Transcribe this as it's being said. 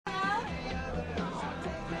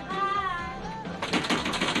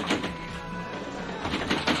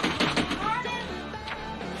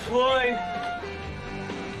Floyd!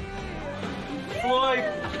 Floyd!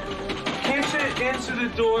 Can't you answer the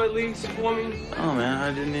door at least for me? Oh, man,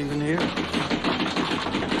 I didn't even hear it.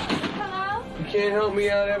 Hello? You can't help me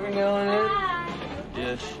out every now and then? Hi.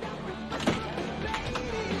 Yes.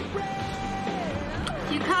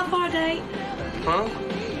 You call for a date? Huh?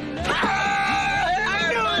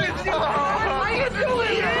 How you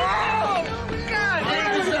doing? God,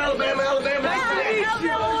 this is Alabama. Hi, I'm Alabama.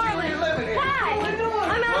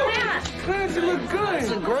 Clarence, you look good.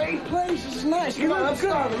 It's a great place. It's nice. Come on, let's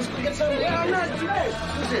start. Let's get something. Yeah, I'm not dressed.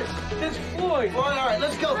 Who's this? It's Floyd. Floyd, all right,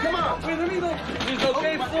 let's go. Come on. Wait, let me look. It's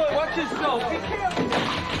okay, Floyd. Watch yourself. Be careful.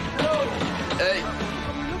 No. Hey.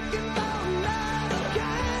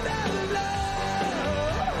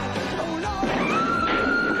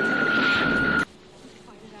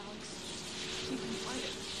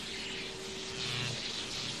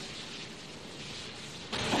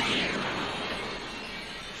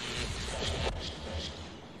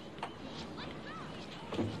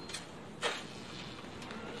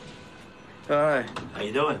 Hi. How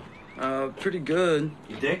you doing? Pretty good.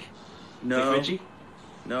 You Dick? No. Dick Ritchie?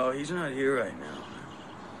 No, he's not here right now.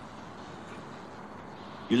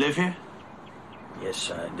 You live here?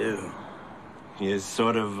 Yes, I do. You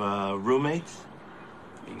sort of roommates?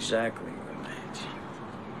 Exactly, roommates.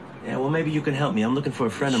 Yeah, well, maybe you can help me. I'm looking for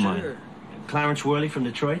a friend of mine. Clarence Worley from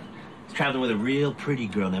Detroit. He's traveling with a real pretty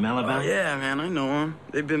girl named Alabama. Oh, yeah, man, I know him.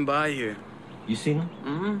 They've been by here. You seen them?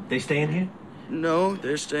 Mm-hmm. They staying here? No,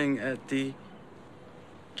 they're staying at the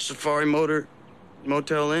Safari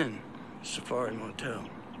Motel Inn. Safari Motel.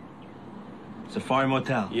 Safari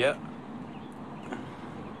Motel? Yep.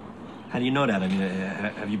 How do you know that? I mean,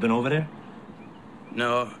 have you been over there?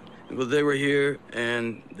 No, well, they were here,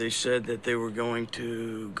 and they said that they were going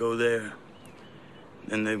to go there.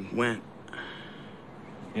 And they went.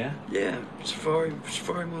 Yeah? Yeah, Safari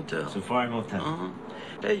Motel. Safari Motel. Uh-huh.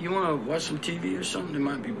 Hey, you want to watch some TV or something? They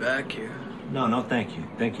might be back here. No, thank you.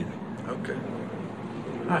 Thank you. Okay.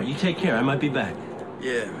 All right, you take care. I might be back.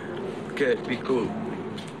 Yeah, man. Okay, be cool.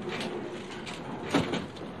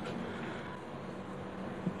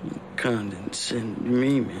 You condescend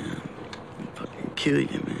me, man. I'll fucking kill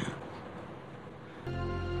you, man.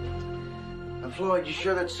 Floyd, you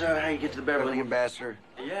sure that's how you get to the Beverly Ambassador?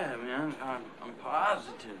 Yeah, man. I'm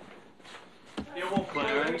positive. Yeah, well, Floyd,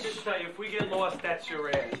 let me just tell you, if we get lost, that's your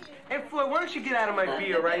ass. Hey, Floyd, why don't you get out of my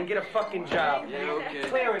beer, right, and get a fucking job? Yeah, okay.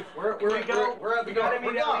 Clarence, where we go? We're at the We gotta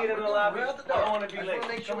door. meet Elliot in the lobby. We're at the door. I don't want to be I just late.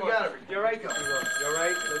 wanna make sure Come we on. got everything. You're right, You're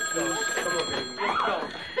right. Let's go. Come on, baby. Let's go.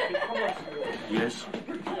 Hey, come on. Yes?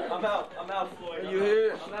 I'm out, Floyd. You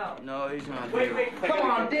here? I'm out. No, he's not Wait. here. Come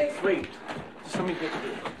on, Dick. Wait. Just let me get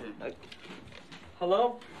this.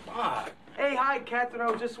 Hello? Fuck. Hey, hi, Catherine. I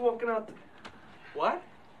was just walking out. What?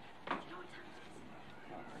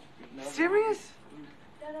 Serious?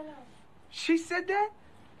 No. She said that?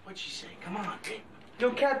 What'd she say? Come on, Dick.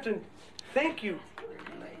 Yo, Captain, thank you.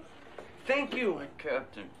 Thank you. My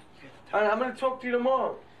captain. All right, I'm gonna talk to you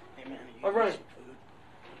tomorrow. Hey, man, you All right.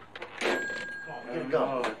 Come on, we gotta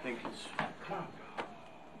go. I think it's... Come on.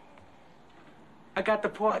 I got the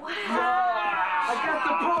part. Wow. I got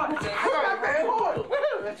the part.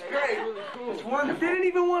 That's great. It's wonderful. They didn't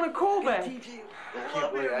even want a callback.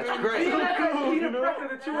 That's great. He the prep of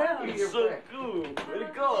the two athletes. so cool. Way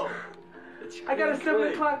to go. I got a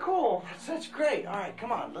 7 o'clock call. That's great. All right,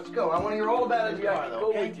 come on, let's go. I want to hear all about it in the car, though,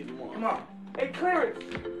 okay? Come on. Hey, Clarence.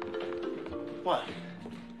 What?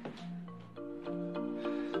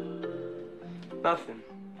 Nothing.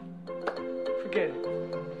 Forget it.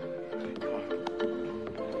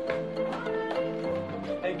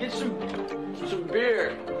 Hey, get some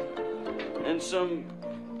beer and some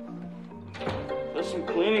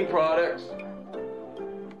cleaning products.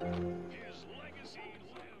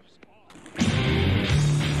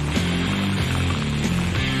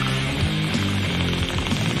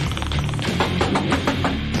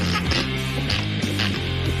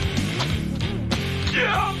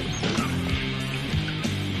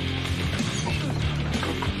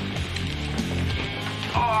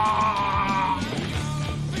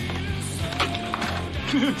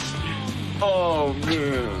 Oh,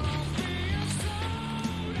 man.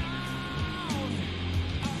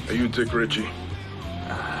 Are you Dick Ritchie?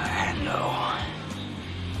 No.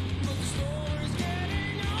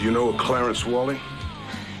 Do you know a Clarence Worley?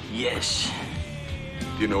 Yes.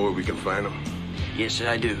 Do you know where we can find him? Yes,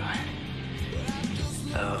 I do.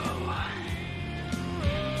 Oh.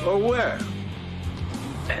 Oh, where?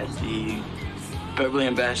 At the Beverly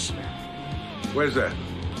Ambassador. Where's that?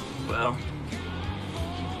 Well,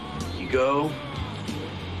 you go.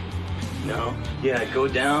 No. Yeah, go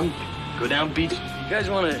down guys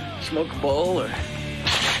want to smoke a bowl or?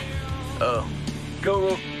 Oh,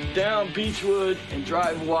 go down Beechwood and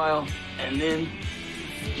drive a while, and then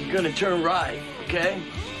you're gonna turn right, okay?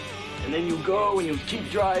 And then you go and you keep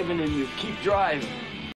driving and you keep driving.